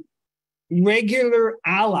a regular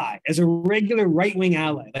ally, as a regular right-wing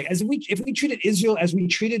ally, like if we treated Israel as we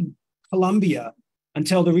treated Colombia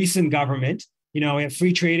until the recent government, we have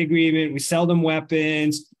free trade agreement, we sell them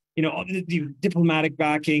weapons, the diplomatic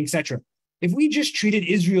backing, etc. If we just treated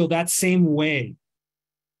Israel that same way,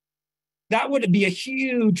 that would be a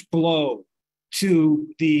huge blow to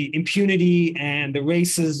the impunity and the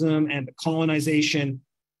racism and the colonization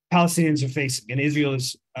Palestinians are facing and Israel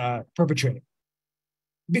is perpetrating.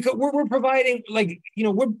 Because we're providing,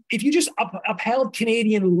 if you just upheld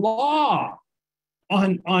Canadian law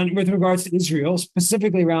on with regards to Israel,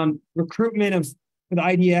 specifically around recruitment for the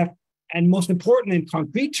IDF, and most important in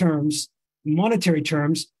concrete terms, monetary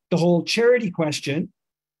terms, the whole charity question,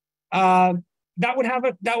 that would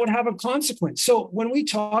have a consequence. So when we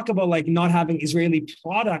talk about like not having Israeli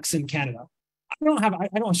products in Canada, I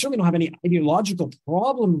certainly don't have any ideological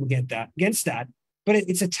problem against that. But I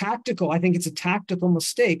think it's a tactical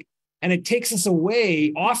mistake, and it takes us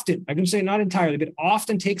away often. I can say not entirely, but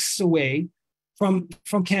often takes us away from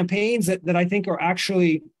campaigns that I think are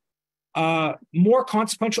actually more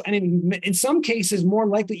consequential and in some cases more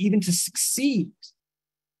likely even to succeed.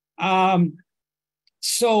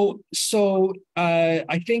 So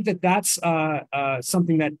I think that's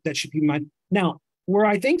something that should be in mind. Now, where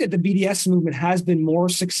I think that the BDS movement has been more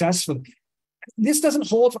successful, this doesn't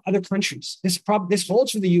hold for other countries. This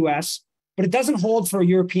holds for the U.S., but it doesn't hold for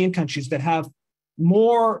European countries that have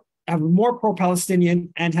more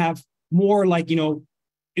pro-Palestinian and have more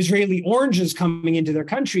Israeli oranges coming into their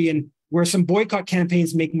country, and where some boycott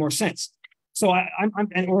campaigns make more sense. So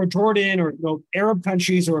or Jordan or Arab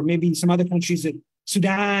countries or maybe some other countries that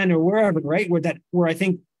Sudan or wherever, right? Where I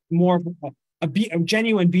think more a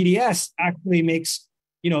genuine BDS actually makes,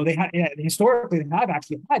 historically they have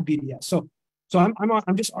actually had BDS. So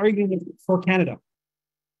I'm just arguing for Canada.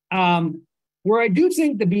 Where I do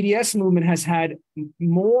think the BDS movement has had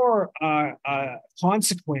more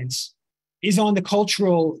consequence is on the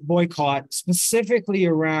cultural boycott, specifically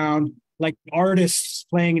around artists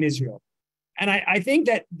playing in Israel. And I think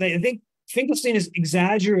Finkelstein is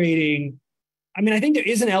exaggerating. I mean, I think there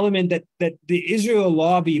is an element that the Israel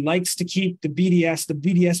lobby likes to keep the BDS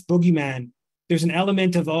boogeyman. There's an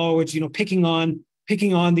element of, it's, picking on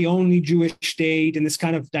the only Jewish state and this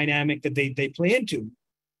kind of dynamic that they play into.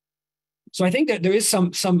 So I think that there is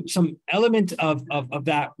some element of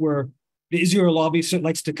that where the Israel lobby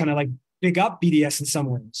likes to kind of big up BDS in some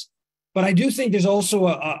ways. But I do think there's also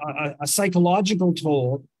a psychological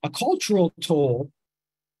toll, a cultural toll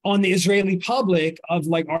on the Israeli public of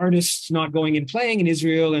artists not going and playing in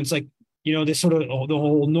Israel. And it's this sort of the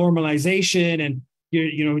whole normalization and,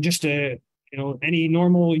 just any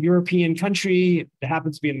normal European country that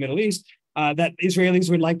happens to be in the Middle East, that Israelis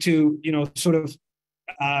would like to, sort of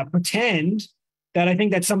pretend that. I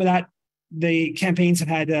think that some of that the campaigns have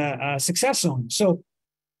had success on. So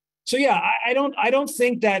yeah, I don't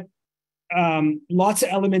think that lots of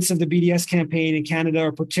elements of the BDS campaign in Canada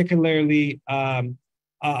are particularly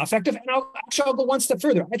effective. And I'll go one step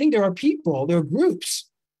further. I think there are groups.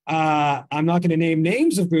 I'm not going to name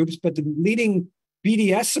names of groups, but the leading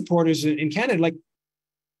BDS supporters in Canada,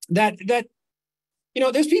 that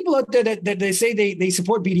there's people out there that they say they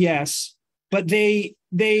support BDS, but they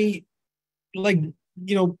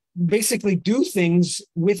basically do things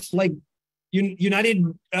with United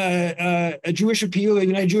Jewish Appeal or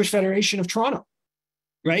United Jewish Federation of Toronto,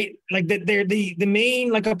 right? That they're the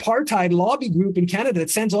main apartheid lobby group in Canada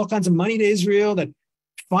that sends all kinds of money to Israel, that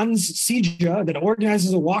funds CJA, that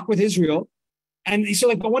organizes a walk with Israel. And so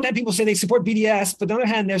on one hand people say they support BDS, but on the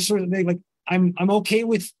other hand, they're sort of I'm okay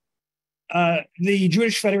with the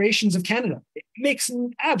Jewish Federations of Canada. It makes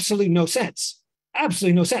absolutely no sense.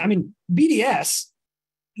 Absolutely no sense. I mean, BDS,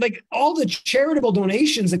 all the charitable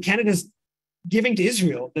donations that Canada's giving to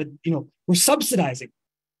Israel that, we're subsidizing.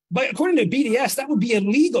 But according to BDS, that would be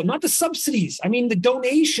illegal, not the subsidies. I mean, the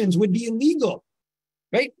donations would be illegal,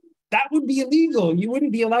 right? That would be illegal. You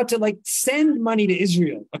wouldn't be allowed to send money to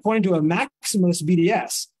Israel, according to a maximalist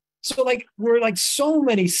BDS. So we're so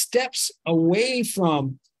many steps away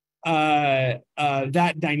from that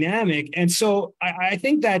dynamic. And so I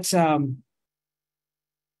think that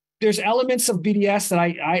there's elements of BDS that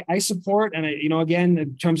I support. And again,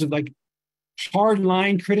 in terms of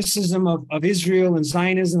hardline criticism of Israel and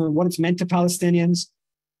Zionism and what it's meant to Palestinians.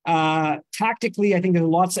 Tactically, I think there's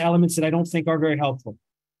lots of elements that I don't think are very helpful.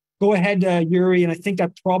 Go ahead, Yuri, and I think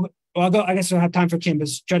that probably. Well, I guess I'll have time for Kim, but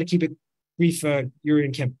try to keep it brief, Yuri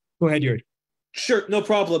and Kim. Go ahead, Yuri. Sure, no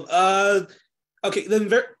problem. Okay, then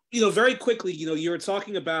very quickly, you were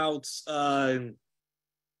talking about Irwin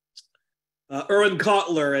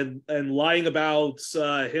Cotler and lying about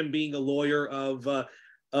him being a lawyer of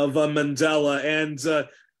Mandela, and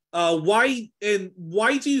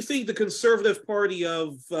why do you think the Conservative Party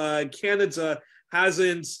of Canada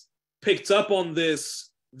hasn't picked up on this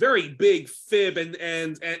very big fib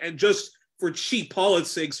and just for cheap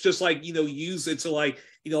politics, just use it to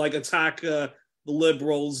attack the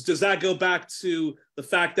Liberals? Does that go back to the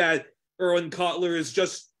fact that Irwin Cotler is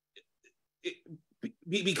just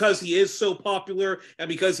because he is so popular and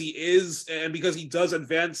because he does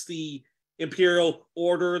advance the imperial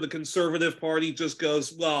order, the Conservative Party just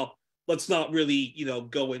goes, well, let's not really,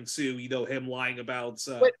 go into, him lying about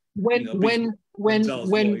when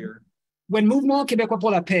Mouvement Québécois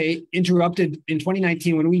pour la Paix interrupted in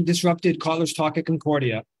 2019, when we disrupted Cotler's talk at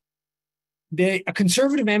Concordia, a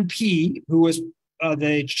Conservative MP who was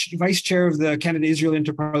the vice chair of the Canada-Israel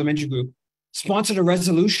Interparliamentary Group sponsored a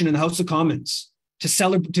resolution in the House of Commons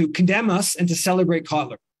to condemn us and to celebrate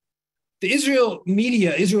Cotler. The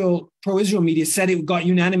pro-Israel media said it got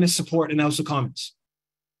unanimous support in the House of Commons.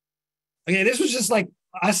 Okay, this was just like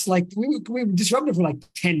us, like we disrupted for like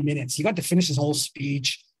 10 minutes. He got to finish his whole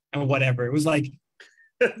speech and whatever. It was like,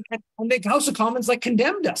 and the House of Commons like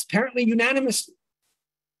condemned us, apparently unanimous.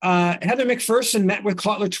 Heather McPherson met with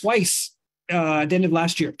Cotler twice at the end of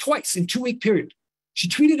last year, twice in 2-week period. She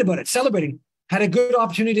tweeted about it, celebrating, had a good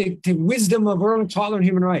opportunity to wisdom of Irwin Cotler and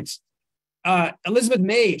human rights. Elizabeth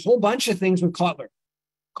May, whole bunch of things with Cotler.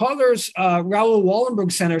 Cotler's Raoul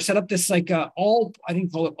Wallenberg Center set up this like all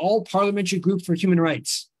parliamentary group for human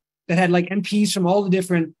rights that had like MPs from all the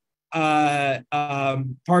different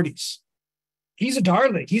parties. He's a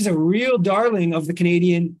darling. He's a real darling of the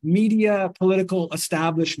Canadian media political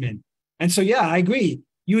establishment. And so, yeah, I agree.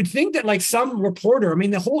 You would think that like some reporter, I mean,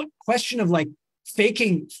 the whole question of like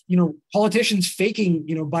faking, politicians faking,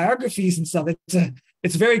 biographies and stuff,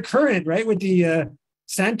 it's very current, right? With the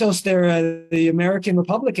Santos there, the American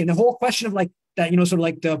Republican, the whole question of like that, sort of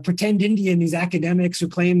like the pretend Indian, these academics who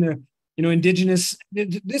claim they're, indigenous,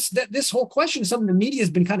 this whole question is something the media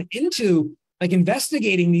has been kind of into, like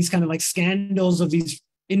investigating these kind of like scandals of these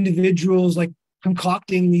individuals, like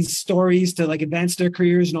concocting these stories to like advance their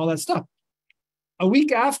careers and all that stuff. A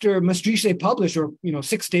week after Maastricht published, or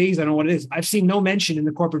 6 days, I don't know what it is, I've seen no mention in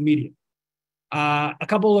the corporate media. A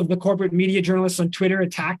couple of the corporate media journalists on Twitter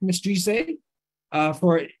attacked Maastricht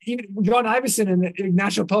for even John Iveson in the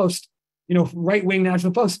National Post, right-wing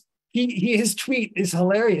National Post. His tweet is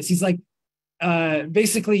hilarious. He's like,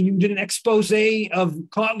 basically, you did an expose of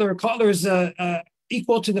Cotler. Cotler's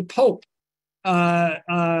equal to the Pope.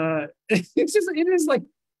 It is like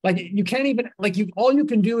you can't even all you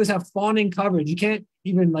can do is have fawning coverage. You can't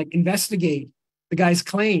even like investigate the guy's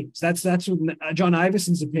claims. That's John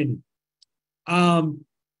Iveson's opinion.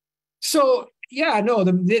 So yeah, no,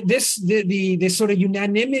 the sort of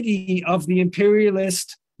unanimity of the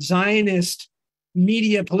imperialist Zionist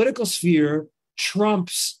media political sphere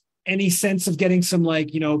trumps any sense of getting some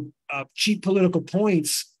cheap political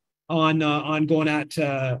points on going at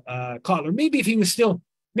Cotler. Maybe if he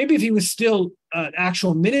was still an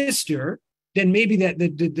actual minister, then maybe that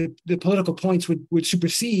the political points would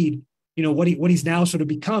supersede what he's now sort of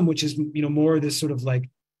become, which is more this sort of like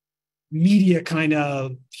media kind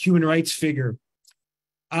of human rights figure.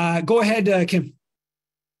 Go ahead, Kim.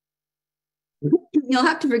 You'll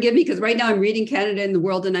have to forgive me because right now I'm reading Canada and the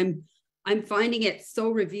World, and I'm finding it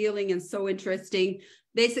so revealing and so interesting.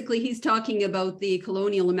 Basically, he's talking about the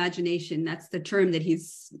colonial imagination. That's the term that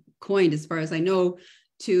he's coined, as far as I know,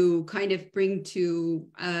 to kind of bring to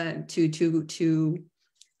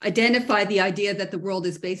identify the idea that the world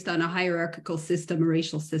is based on a hierarchical system, a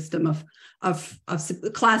racial system of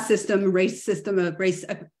class system, race system,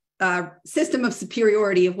 system of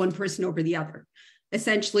superiority of one person over the other.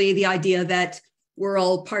 Essentially, the idea that we're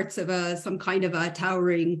all parts of some kind of a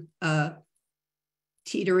towering,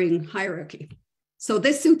 teetering hierarchy. So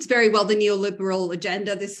this suits very well the neoliberal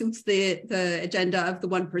agenda. This suits the agenda of the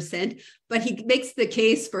 1%. But he makes the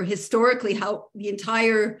case for historically how the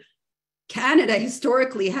entire Canada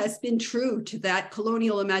historically has been true to that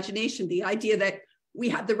colonial imagination, the idea that we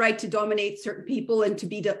have the right to dominate certain people and to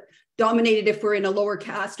be dominated if we're in a lower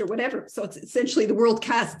caste or whatever. So it's essentially the world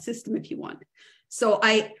caste system, if you want. So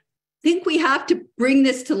I think we have to bring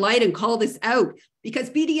this to light and call this out, because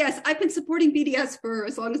BDS, I've been supporting BDS for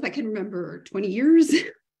as long as I can remember, 20 years,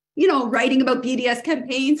 writing about BDS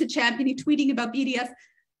campaigns and championing, tweeting about BDS.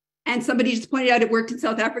 And somebody just pointed out it worked in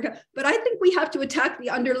South Africa. But I think we have to attack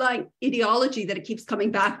the underlying ideology that it keeps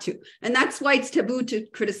coming back to. And that's why it's taboo to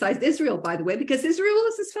criticize Israel, by the way, because Israel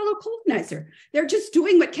is his fellow colonizer. They're just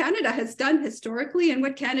doing what Canada has done historically and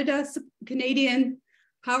what Canadian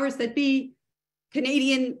powers that be,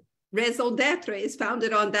 Canadian raison d'etre is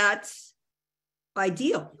founded on that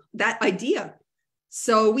idea.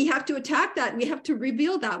 So we have to attack that. We have to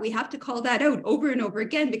reveal that. We have to call that out over and over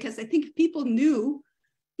again, because I think if people knew,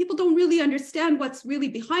 people don't really understand what's really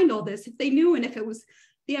behind all this. If they knew, and if it was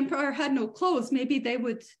the empire had no clothes, maybe they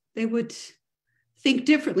would think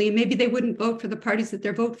differently. Maybe they wouldn't vote for the parties that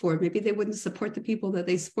they vote for. Maybe they wouldn't support the people that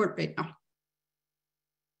they support right now.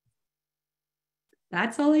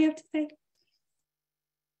 That's all I have to say.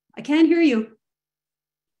 I can't hear you.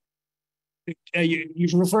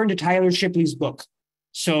 You're referring to Tyler Shipley's book,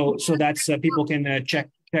 so that's people can check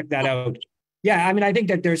that out. Yeah, I mean, I think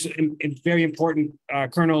that there's a very important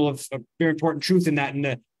kernel of very important truth in that, in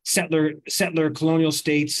the settler colonial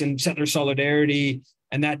states and settler solidarity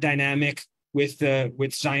and that dynamic with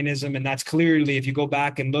Zionism, and that's clearly, if you go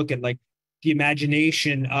back and look at like the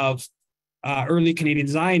imagination of early Canadian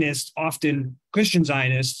Zionists, often Christian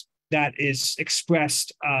Zionists, that is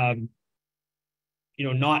expressed,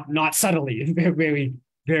 not subtly, very,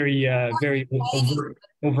 very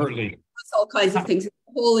overtly. All kinds of things,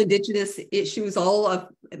 whole Indigenous issues, all of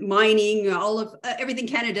mining, all of everything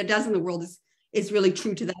Canada does in the world is really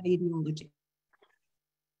true to that ideology.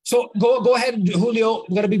 So go ahead, Julio.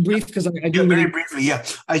 I'm gonna be brief because I do very briefly. Yeah,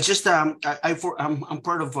 I just I'm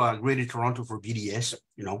part of Greater Toronto for BDS.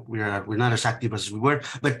 You know, we're not as active as we were,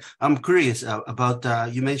 but I'm curious about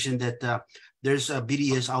you mentioned that there's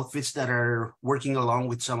BDS outfits that are working along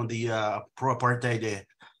with some of the pro-apartheid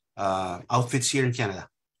outfits here in Canada.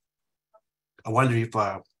 I wonder if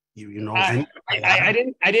you know. I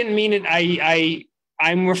didn't mean it.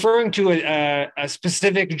 I'm referring to a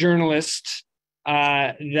specific journalist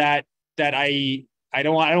that I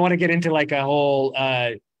don't want to get into like a whole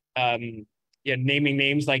naming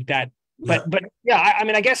names like that. But yeah, I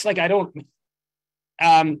mean, I guess like I don't.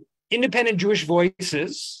 Independent Jewish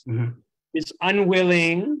Voices is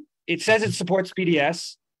unwilling. It says it supports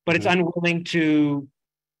BDS, but it's unwilling to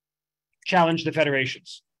challenge the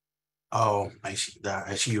federations. Oh, I see.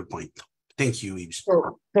 I see your point. Thank you, Yves.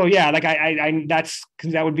 So yeah, like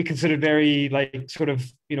that would be considered very like sort of,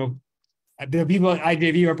 you know, the people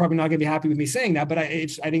IDV are probably not going to be happy with me saying that, but I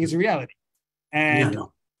think it's a reality, and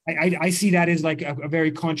I see that as like a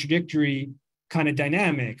very contradictory kind of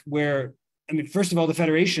dynamic. Where I mean, first of all, the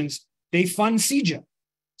federations, they fund CIJA.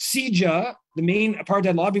 CIJA, the main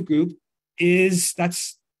apartheid lobby group, it's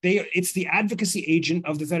the advocacy agent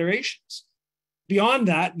of the federations. Beyond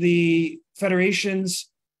that, the federations,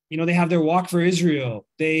 you know, they have their Walk for Israel.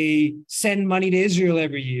 They send money to Israel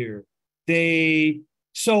every year.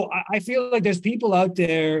 So I feel like there's people out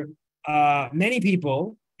there, many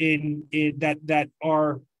people in that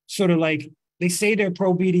are sort of like, they say they're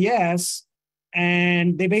pro BDS,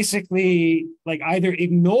 and they basically like either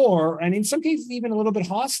ignore, and in some cases even a little bit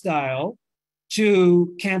hostile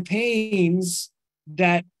to campaigns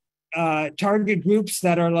that target groups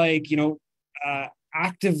that are like, you know,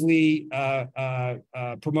 actively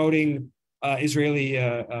promoting Israeli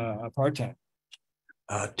apartheid.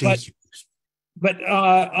 Thank you. But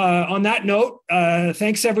on that note,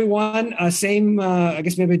 thanks everyone. I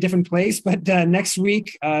guess maybe a different place, but next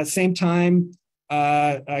week, same time,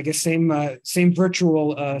 I guess same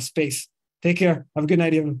virtual space. Take care. Have a good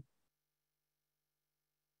night, everyone.